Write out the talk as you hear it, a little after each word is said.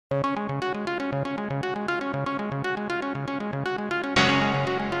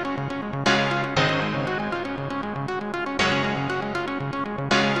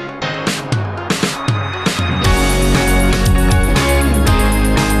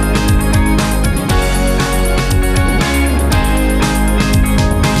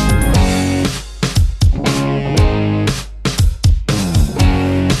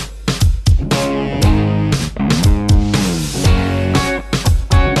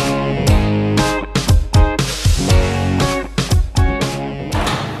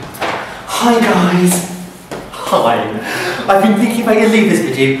Guys, hi. I've been thinking about your leavers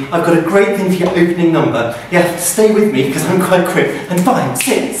video. I've got a great thing for your opening number. You have to stay with me because I'm quite quick. And 5,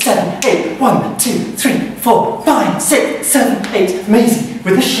 6, 7, 8. 1, 2, 3, 4, 5, 6, 7, 8. Amazing.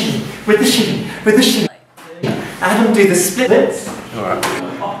 With the shimmy, with the shimmy, with the shimmy. Adam, do the splits. Alright.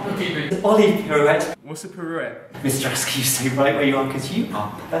 Ollie pirouette. What's a pirouette? Mr. Ask, you stay right where you are because you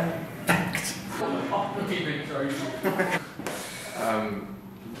are perfect.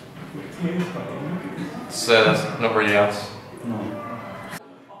 So that's not really us. No.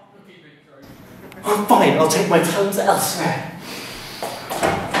 Oh, fine, I'll take my talents elsewhere.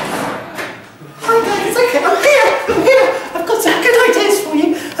 Hi guys, it's okay, I'm here! I've got some good ideas for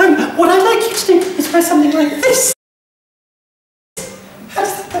you. What I'd like you to do is wear something like this. How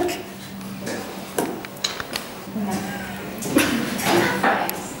does that look?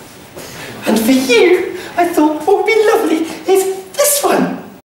 And for you, I thought what would be lovely is this one.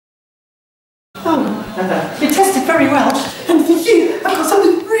 It tested very well. And for you, I've got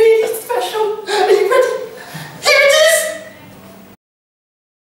something really special. Are you ready? Here it is!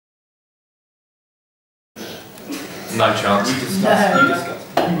 No chance. You discuss.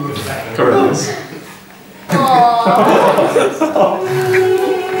 Correct.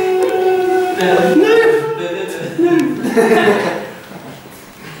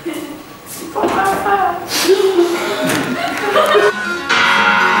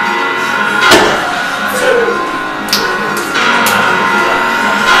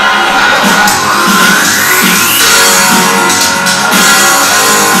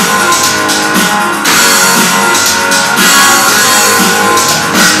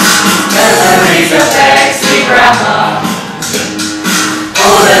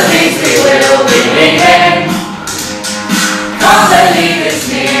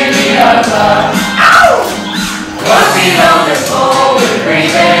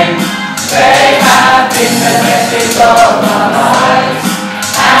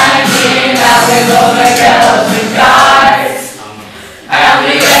 Hanging out with all the girls we've got.